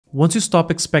Once you stop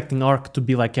expecting Arc to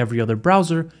be like every other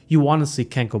browser, you honestly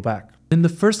can't go back. In the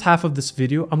first half of this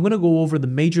video, I'm going to go over the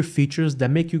major features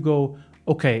that make you go,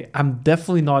 okay, I'm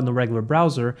definitely not in a regular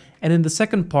browser, and in the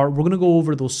second part, we're going to go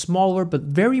over those smaller but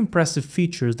very impressive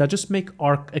features that just make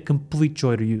Arc a complete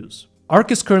joy to use.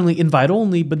 Arc is currently invite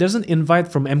only, but there's an invite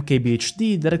from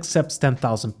MKBHD that accepts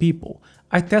 10,000 people.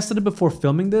 I tested it before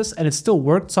filming this and it still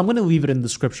worked, so I'm going to leave it in the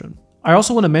description. I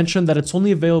also want to mention that it's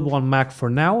only available on Mac for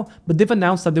now, but they've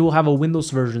announced that they will have a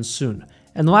Windows version soon.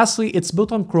 And lastly, it's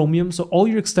built on Chromium, so all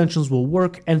your extensions will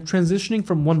work, and transitioning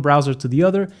from one browser to the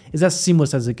other is as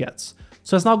seamless as it gets.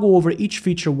 So let's now go over each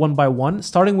feature one by one,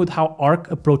 starting with how Arc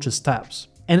approaches tabs.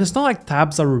 And it's not like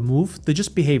tabs are removed, they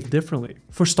just behave differently.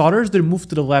 For starters, they're moved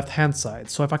to the left hand side,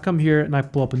 so if I come here and I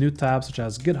pull up a new tab such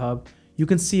as GitHub, you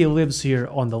can see it lives here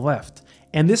on the left.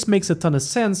 And this makes a ton of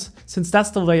sense since that's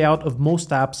the layout of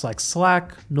most apps like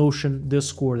Slack, Notion,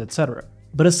 Discord, etc.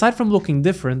 But aside from looking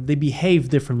different, they behave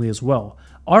differently as well.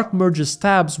 Arc merges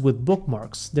tabs with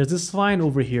bookmarks. There's this line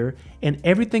over here, and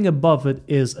everything above it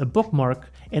is a bookmark,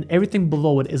 and everything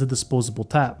below it is a disposable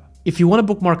tab. If you want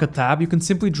to bookmark a tab, you can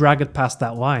simply drag it past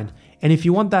that line. And if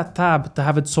you want that tab to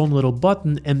have its own little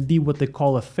button and be what they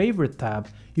call a favorite tab,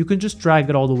 you can just drag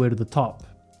it all the way to the top.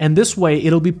 And this way,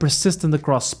 it'll be persistent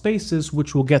across spaces,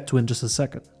 which we'll get to in just a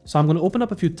second. So I'm going to open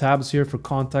up a few tabs here for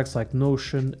context like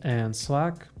Notion and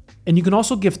Slack. And you can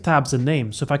also give tabs a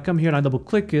name. So if I come here and I double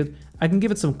click it, I can give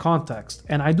it some context.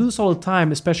 And I do this all the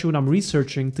time, especially when I'm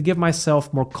researching, to give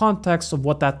myself more context of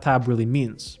what that tab really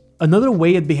means. Another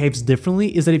way it behaves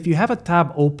differently is that if you have a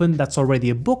tab open that's already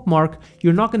a bookmark,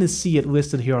 you're not going to see it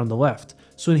listed here on the left.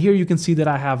 So in here you can see that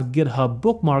I have GitHub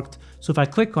bookmarked, so if I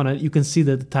click on it, you can see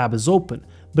that the tab is open,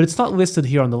 but it's not listed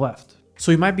here on the left.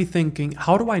 So you might be thinking,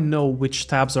 how do I know which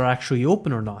tabs are actually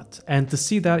open or not? And to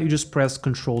see that, you just press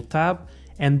Control Tab,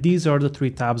 and these are the 3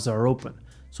 tabs that are open.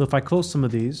 So if I close some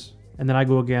of these, and then I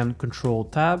go again, Control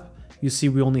Tab, you see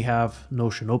we only have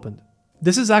Notion opened.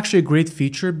 This is actually a great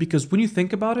feature because when you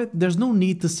think about it, there's no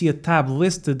need to see a tab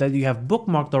listed that you have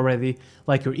bookmarked already,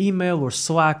 like your email or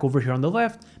Slack over here on the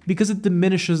left, because it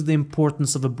diminishes the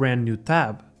importance of a brand new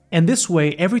tab. And this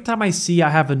way, every time I see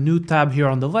I have a new tab here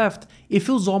on the left, it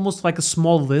feels almost like a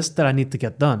small list that I need to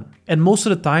get done. And most of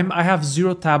the time, I have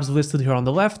 0 tabs listed here on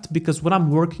the left because when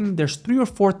I'm working, there's 3 or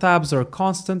 4 tabs that are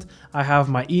constant. I have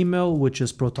my email, which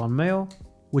is Proton Mail,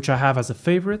 which I have as a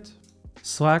favorite,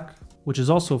 Slack, which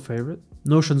is also a favorite,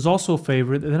 Notion's also a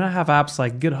favorite, and then I have apps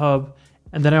like GitHub,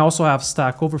 and then I also have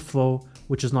Stack Overflow,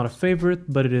 which is not a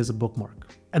favorite, but it is a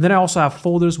bookmark. And then I also have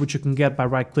folders, which you can get by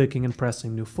right-clicking and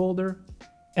pressing New Folder.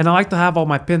 And I like to have all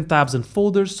my pinned tabs in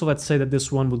folders, so let's say that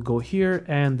this one would go here,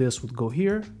 and this would go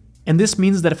here. And this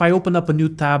means that if I open up a new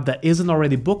tab that isn't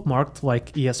already bookmarked,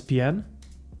 like ESPN,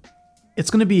 it's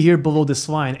going to be here below this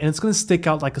line, and it's going to stick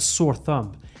out like a sore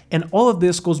thumb. And all of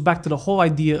this goes back to the whole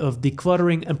idea of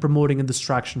decluttering and promoting a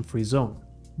distraction-free zone.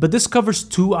 But this covers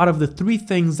 2 out of the 3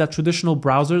 things that traditional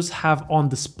browsers have on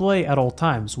display at all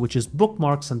times, which is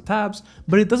bookmarks and tabs,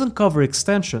 but it doesn't cover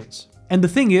extensions. And the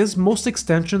thing is, most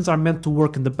extensions are meant to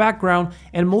work in the background,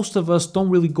 and most of us don't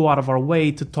really go out of our way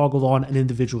to toggle on an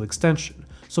individual extension.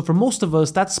 So for most of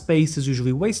us, that space is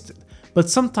usually wasted. But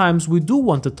sometimes we do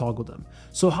want to toggle them.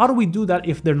 So how do we do that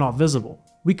if they're not visible?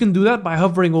 We can do that by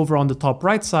hovering over on the top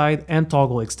right side and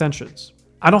toggle extensions.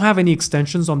 I don't have any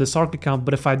extensions on this Arc account,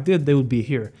 but if I did, they would be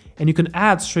here. And you can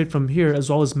add straight from here as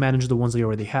well as manage the ones that you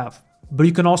already have. But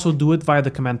you can also do it via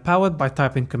the command palette by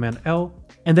typing Command L,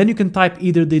 and then you can type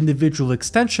either the individual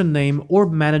extension name or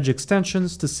manage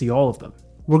extensions to see all of them.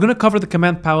 We're going to cover the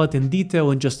command palette in detail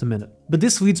in just a minute. But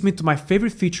this leads me to my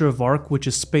favorite feature of Arc, which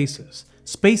is Spaces.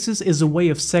 Spaces is a way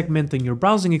of segmenting your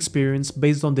browsing experience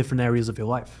based on different areas of your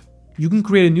life. You can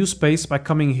create a new space by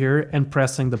coming here and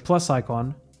pressing the plus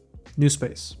icon, New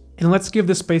Space. And let's give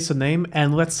this space a name,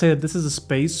 and let's say that this is a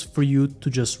space for you to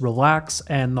just relax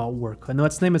and not work. And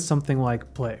let's name it something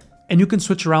like Play. And you can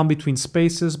switch around between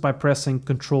spaces by pressing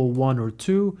Ctrl 1 or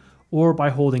 2, or by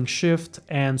holding Shift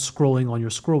and scrolling on your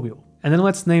scroll wheel. And then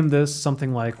let's name this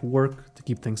something like Work to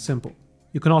keep things simple.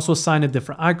 You can also assign it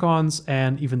different icons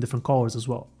and even different colors as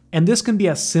well. And this can be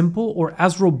as simple or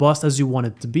as robust as you want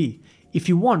it to be. If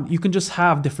you want, you can just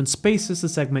have different spaces to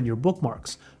segment your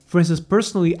bookmarks. For instance,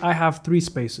 personally, I have 3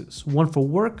 spaces, one for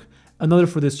work, another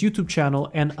for this YouTube channel,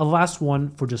 and a last one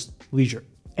for just leisure.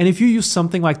 And if you use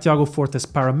something like Tiago Forte's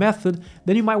para method,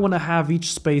 then you might want to have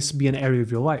each space be an area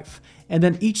of your life. And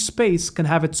then each space can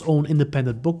have its own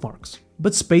independent bookmarks.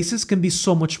 But spaces can be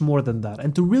so much more than that,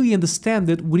 and to really understand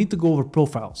it, we need to go over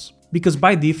profiles. Because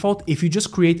by default, if you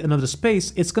just create another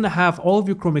space, it's going to have all of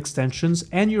your Chrome extensions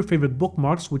and your favorite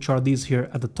bookmarks, which are these here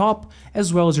at the top,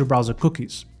 as well as your browser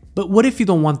cookies. But what if you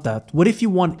don't want that? What if you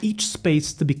want each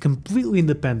space to be completely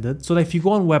independent so that if you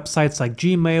go on websites like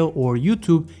Gmail or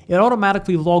YouTube, it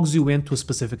automatically logs you into a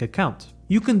specific account?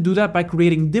 You can do that by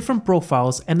creating different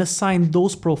profiles and assign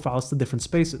those profiles to different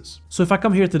spaces. So if I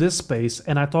come here to this space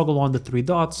and I toggle on the 3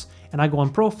 dots and I go on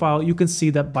profile, you can see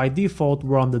that by default,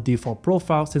 we're on the default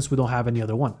profile since we don't have any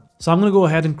other one. So I'm gonna go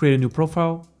ahead and create a new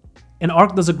profile. And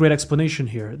Arc does a great explanation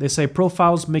here. They say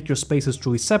profiles make your spaces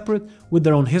truly separate with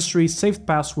their own history, saved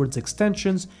passwords,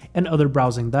 extensions, and other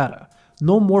browsing data.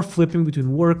 No more flipping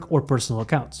between work or personal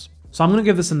accounts. So I'm gonna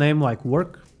give this a name like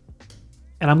work,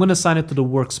 and I'm gonna assign it to the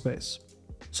workspace.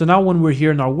 So now when we're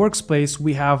here in our workspace,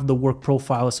 we have the work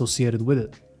profile associated with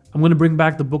it. I'm gonna bring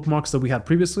back the bookmarks that we had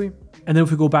previously. And then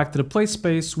if we go back to the play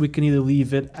space, we can either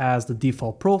leave it as the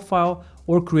default profile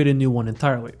or create a new one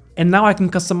entirely. And now I can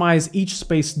customize each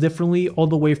space differently all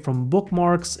the way from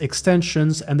bookmarks,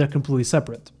 extensions, and they're completely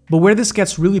separate. But where this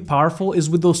gets really powerful is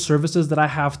with those services that I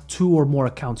have 2 or more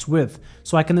accounts with.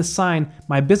 So I can assign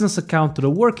my business account to the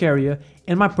work area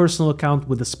and my personal account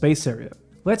with the space area.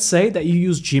 Let's say that you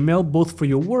use Gmail both for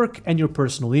your work and your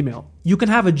personal email. You can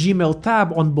have a Gmail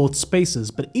tab on both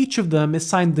spaces, but each of them is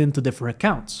signed in to different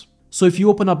accounts. So if you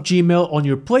open up Gmail on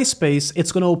your play space,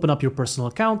 it's going to open up your personal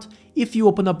account. If you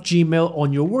open up Gmail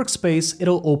on your workspace,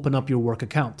 it'll open up your work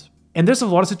account. And there's a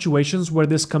lot of situations where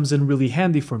this comes in really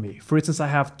handy for me. For instance, I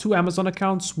have 2 Amazon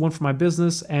accounts, one for my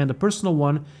business and a personal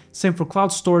one, same for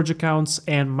cloud storage accounts,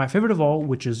 and my favorite of all,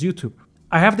 which is YouTube.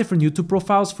 I have different YouTube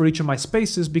profiles for each of my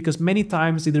spaces because many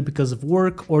times, either because of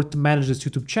work or to manage this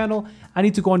YouTube channel, I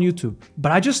need to go on YouTube.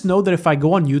 But I just know that if I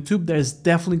go on YouTube, there's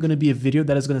definitely going to be a video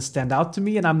that is going to stand out to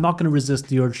me and I'm not going to resist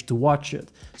the urge to watch it.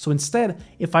 So instead,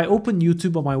 if I open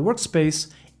YouTube on my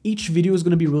workspace, each video is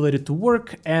going to be related to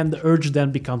work and the urge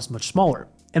then becomes much smaller.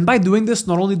 And by doing this,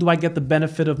 not only do I get the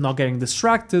benefit of not getting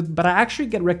distracted, but I actually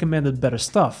get recommended better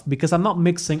stuff because I'm not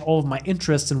mixing all of my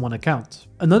interests in one account.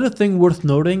 Another thing worth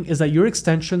noting is that your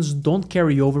extensions don't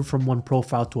carry over from one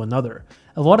profile to another.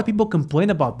 A lot of people complain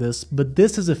about this, but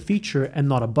this is a feature and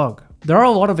not a bug. There are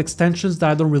a lot of extensions that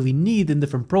I don't really need in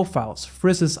different profiles. For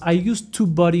instance, I use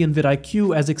TubeBuddy and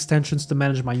vidIQ as extensions to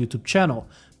manage my YouTube channel,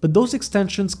 but those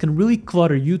extensions can really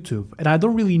clutter YouTube, and I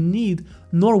don't really need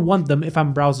nor want them if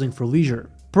I'm browsing for leisure.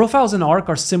 Profiles in Arc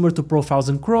are similar to profiles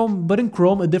in Chrome, but in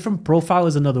Chrome a different profile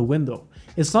is another window.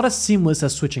 It's not as seamless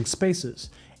as switching spaces.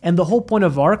 And the whole point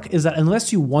of Arc is that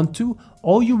unless you want to,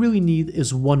 all you really need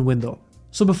is one window.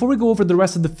 So before we go over the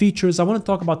rest of the features, I want to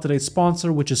talk about today's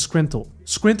sponsor, which is Scrintle.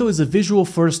 Scrintle is a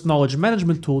visual-first knowledge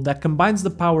management tool that combines the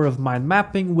power of mind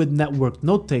mapping with networked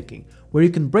note-taking, where you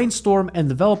can brainstorm and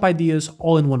develop ideas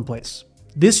all in one place.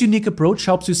 This unique approach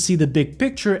helps you see the big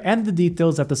picture and the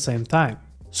details at the same time.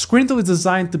 Scrintle is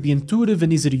designed to be intuitive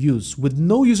and easy to use, with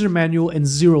no user manual and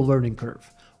zero learning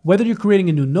curve. Whether you're creating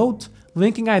a new note,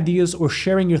 linking ideas, or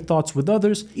sharing your thoughts with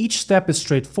others, each step is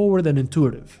straightforward and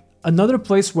intuitive. Another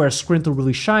place where Scrintle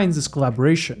really shines is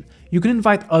collaboration. You can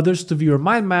invite others to view your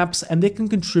mind maps and they can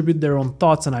contribute their own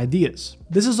thoughts and ideas.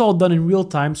 This is all done in real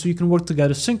time so you can work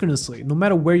together synchronously, no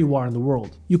matter where you are in the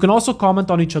world. You can also comment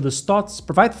on each other's thoughts,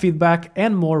 provide feedback,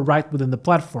 and more right within the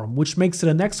platform, which makes it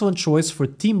an excellent choice for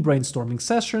team brainstorming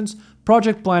sessions,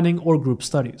 project planning, or group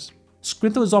studies.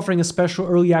 Scrintle is offering a special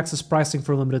early access pricing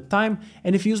for a limited time,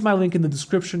 and if you use my link in the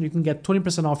description, you can get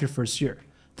 20% off your first year.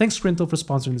 Thanks Scrintle for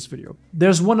sponsoring this video.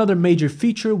 There's one other major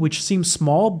feature which seems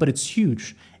small, but it's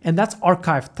huge, and that's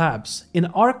archive tabs. In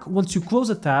Arc, once you close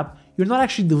a tab, you're not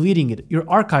actually deleting it, you're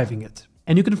archiving it.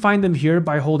 And you can find them here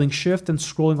by holding Shift and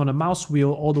scrolling on a mouse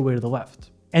wheel all the way to the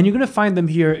left. And you're going to find them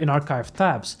here in archive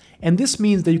tabs, and this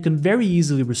means that you can very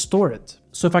easily restore it.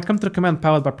 So if I come to the command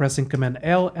palette by pressing Command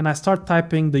L and I start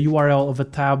typing the URL of a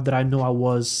tab that I know I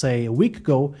was, say, a week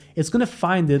ago, it's going to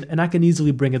find it and I can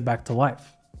easily bring it back to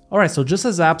life. Alright, so just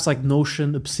as apps like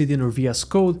Notion, Obsidian, or VS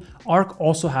Code, Arc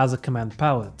also has a command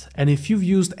palette, and if you've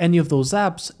used any of those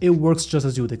apps, it works just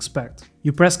as you would expect.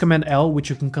 You press Command L, which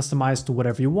you can customize to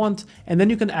whatever you want, and then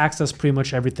you can access pretty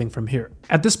much everything from here.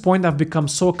 At this point, I've become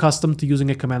so accustomed to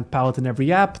using a command palette in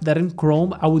every app that in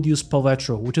Chrome, I would use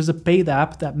Paletro, which is a paid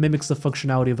app that mimics the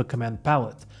functionality of a command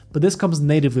palette, but this comes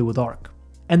natively with Arc.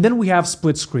 And then we have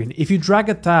split screen. If you drag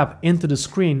a tab into the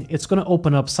screen, it's going to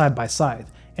open up side by side,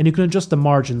 and you can adjust the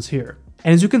margins here.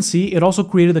 And as you can see, it also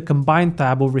created a combined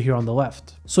tab over here on the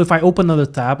left. So if I open another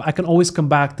tab, I can always come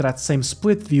back to that same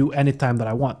split view anytime that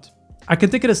I want. I can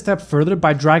take it a step further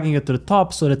by dragging it to the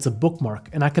top so that it's a bookmark,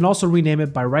 and I can also rename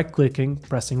it by right-clicking,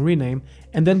 pressing rename,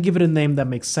 and then give it a name that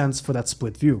makes sense for that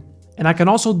split view. And I can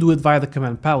also do it via the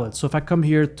command palette. So if I come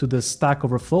here to the Stack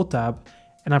Overflow tab,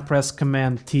 and I press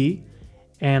Command T,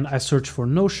 and I search for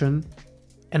Notion,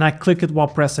 and I click it while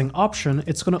pressing Option,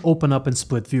 it's going to open up in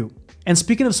split view. And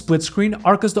speaking of split screen,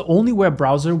 Arc is the only web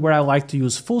browser where I like to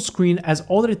use full screen, as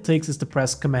all that it takes is to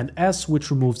press Command S,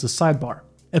 which removes the sidebar.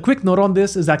 A quick note on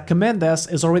this is that Command S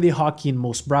is already a hotkey in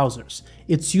most browsers.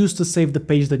 It's used to save the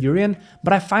page that you're in,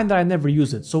 but I find that I never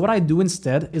use it. So what I do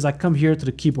instead is I come here to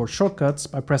the keyboard shortcuts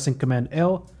by pressing Command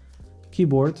L,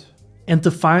 keyboard, and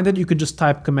to find it you can just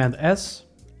type Command S.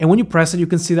 And when you press it, you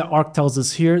can see that Arc tells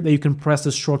us here that you can press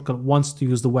this shortcut once to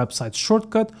use the website's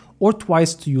shortcut or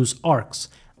twice to use Arcs.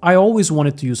 I always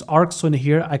wanted to use Arc, so in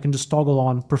here I can just toggle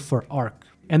on Prefer Arc.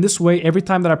 And this way, every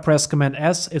time that I press Command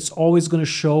S, it's always going to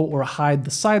show or hide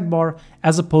the sidebar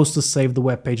as opposed to save the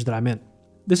web page that I'm in.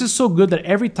 This is so good that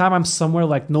every time I'm somewhere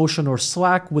like Notion or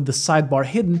Slack with the sidebar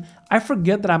hidden, I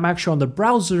forget that I'm actually on the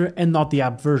browser and not the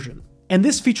app version. And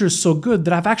this feature is so good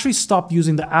that I've actually stopped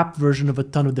using the app version of a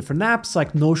ton of different apps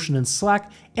like Notion and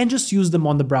Slack and just use them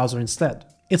on the browser instead.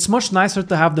 It's much nicer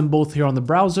to have them both here on the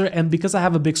browser, and because I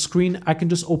have a big screen, I can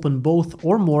just open both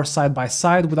or more side by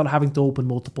side without having to open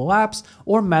multiple apps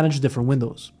or manage different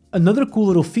windows. Another cool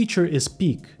little feature is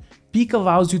Peek. Peek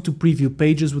allows you to preview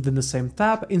pages within the same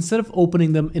tab instead of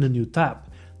opening them in a new tab.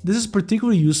 This is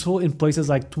particularly useful in places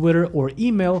like Twitter or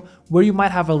email, where you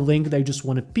might have a link that you just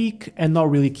want to peek and not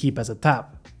really keep as a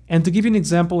tab. And to give you an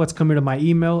example, let's come here to my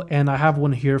email, and I have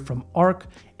one here from Arc,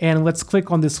 and let's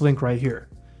click on this link right here.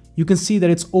 You can see that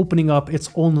it's opening up its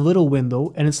own little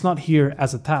window and it's not here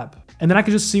as a tab. And then I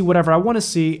can just see whatever I want to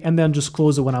see and then just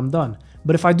close it when I'm done.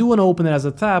 But if I do want to open it as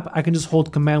a tab, I can just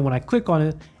hold Command when I click on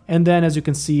it, and then as you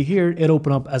can see here, it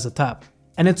opened up as a tab.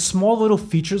 And it's small little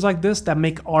features like this that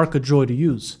make Arc a joy to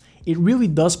use. It really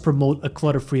does promote a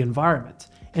clutter-free environment.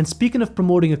 And speaking of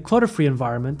promoting a clutter-free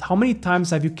environment, how many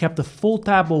times have you kept a full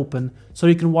tab open so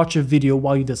you can watch a video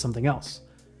while you did something else?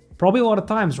 Probably a lot of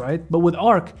times, right? But with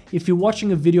Arc, if you're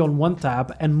watching a video on one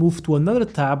tab and move to another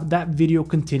tab, that video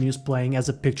continues playing as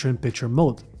a picture-in-picture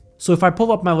mode. So if I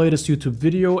pull up my latest YouTube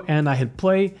video and I hit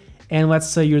play, and let's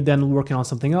say you're then working on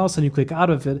something else and you click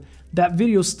out of it, that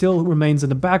video still remains in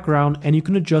the background and you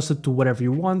can adjust it to whatever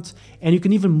you want, and you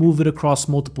can even move it across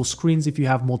multiple screens if you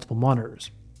have multiple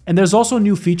monitors. And there's also a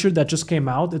new feature that just came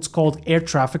out. It's called air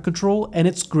traffic control, and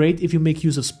it's great if you make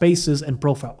use of spaces and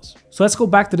profiles. So let's go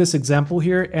back to this example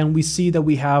here, and we see that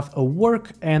we have a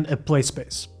work and a play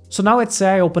space. So now let's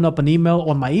say I open up an email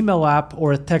on my email app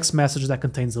or a text message that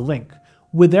contains a link.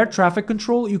 With air traffic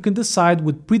control, you can decide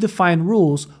with predefined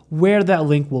rules where that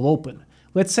link will open.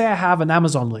 Let's say I have an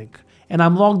Amazon link, and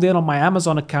I'm logged in on my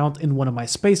Amazon account in one of my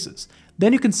spaces.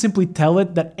 Then you can simply tell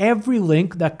it that every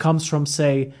link that comes from,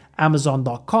 say,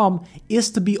 Amazon.com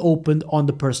is to be opened on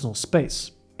the personal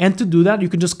space. And to do that, you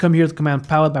can just come here to Command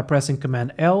Palette by pressing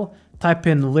Command L, type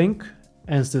in link,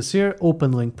 and it's this here,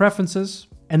 open link preferences.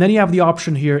 And then you have the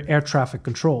option here, air traffic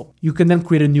control. You can then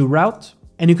create a new route,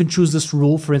 and you can choose this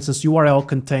rule. For instance, URL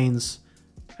contains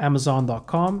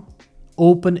Amazon.com,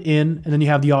 open in, and then you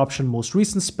have the option most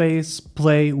recent space,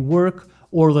 play, work,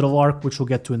 or little arc, which we'll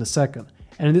get to in a second.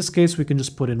 And in this case, we can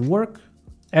just put in work,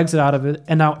 exit out of it,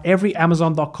 and now every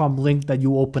Amazon.com link that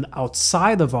you open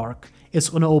outside of Arc is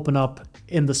going to open up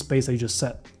in the space that you just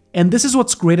set. And this is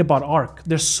what's great about Arc.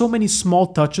 There's so many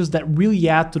small touches that really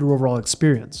add to the overall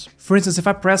experience. For instance, if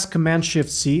I press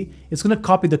Command-Shift-C, it's going to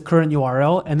copy the current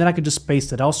URL, and then I can just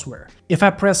paste it elsewhere. If I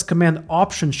press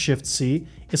Command-Option-Shift-C,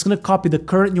 it's going to copy the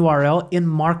current URL in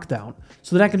Markdown,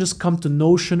 so that I can just come to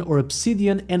Notion or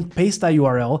Obsidian and paste that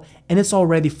URL, and it's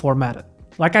already formatted.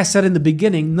 Like I said in the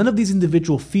beginning, none of these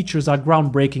individual features are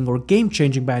groundbreaking or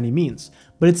game-changing by any means,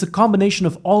 but it's a combination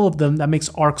of all of them that makes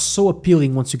Arc so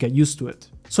appealing once you get used to it.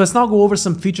 So let's now go over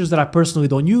some features that I personally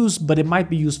don't use, but it might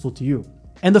be useful to you.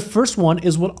 And the first one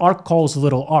is what Arc calls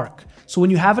Little Arc. So when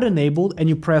you have it enabled and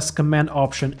you press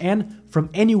Command-Option-N from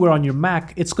anywhere on your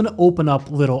Mac, it's going to open up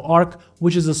Little Arc,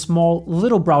 which is a small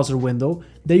little browser window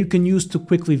that you can use to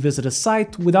quickly visit a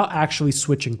site without actually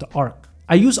switching to Arc.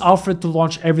 I use Alfred to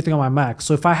launch everything on my Mac,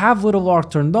 so if I have Little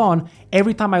Arc turned on,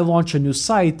 every time I launch a new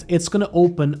site, it's going to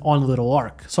open on Little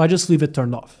Arc, so I just leave it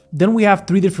turned off. Then we have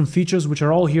three different features which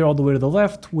are all here all the way to the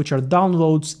left, which are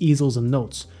downloads, easels, and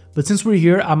notes. But since we're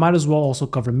here, I might as well also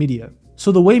cover media.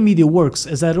 So the way media works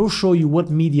is that it'll show you what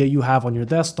media you have on your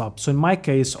desktop, so in my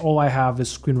case, all I have is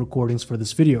screen recordings for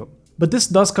this video. But this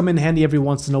does come in handy every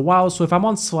once in a while, so if I'm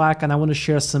on Slack and I want to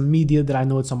share some media that I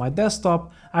know it's on my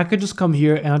desktop, I could just come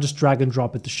here and I'll just drag and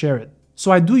drop it to share it.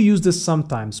 So I do use this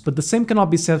sometimes, but the same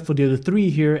cannot be said for the other three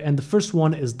here, and the first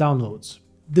one is downloads.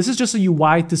 This is just a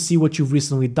UI to see what you've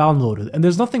recently downloaded, and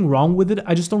there's nothing wrong with it,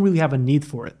 I just don't really have a need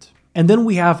for it. And then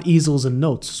we have easels and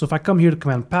notes, so if I come here to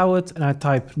Command Palette and I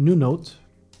type new note,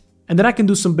 And then I can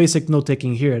do some basic note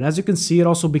taking here. And as you can see, it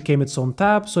also became its own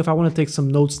tab. So if I want to take some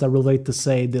notes that relate to,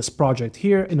 say, this project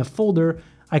here in a folder,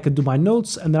 I could do my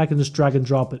notes and then I can just drag and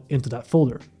drop it into that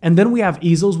folder. And then we have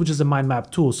easels, which is a mind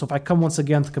map tool. So if I come once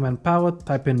again to command palette,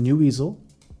 type in new easel,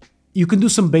 you can do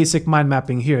some basic mind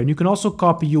mapping here. And you can also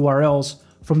copy URLs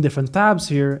from different tabs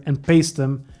here and paste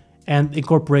them and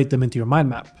incorporate them into your mind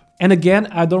map. And again,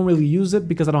 I don't really use it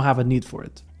because I don't have a need for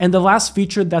it. And the last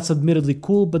feature that's admittedly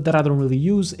cool, but that I don't really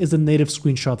use, is the native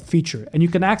screenshot feature. And you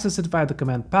can access it via the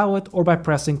command palette or by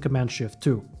pressing Command Shift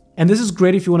 2. And this is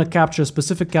great if you want to capture a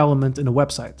specific element in a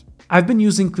website. I've been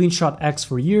using CleanShot X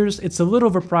for years. It's a little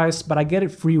overpriced, but I get it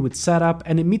free with setup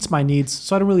and it meets my needs,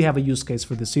 so I don't really have a use case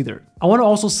for this either. I want to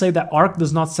also say that Arc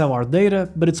does not sell our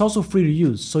data, but it's also free to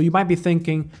use. So you might be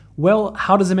thinking, well,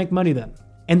 how does it make money then?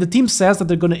 And the team says that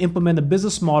they're going to implement a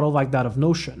business model like that of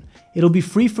Notion. It'll be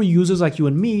free for users like you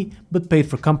and me, but paid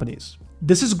for companies.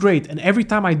 This is great, and every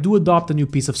time I do adopt a new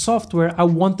piece of software, I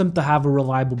want them to have a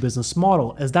reliable business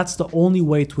model, as that's the only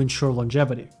way to ensure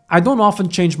longevity. I don't often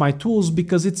change my tools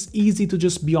because it's easy to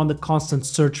just be on the constant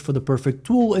search for the perfect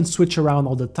tool and switch around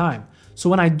all the time. So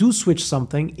when I do switch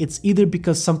something, it's either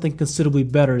because something considerably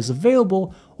better is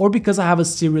available or because I have a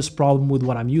serious problem with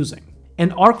what I'm using.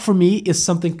 And Arc for me is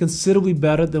something considerably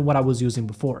better than what I was using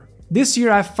before. This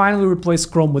year I finally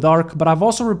replaced Chrome with Arc, but I've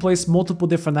also replaced multiple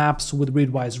different apps with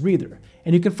Readwise Reader,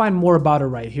 and you can find more about it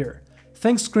right here.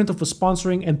 Thanks Skrinto for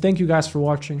sponsoring, and thank you guys for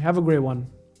watching. Have a great one.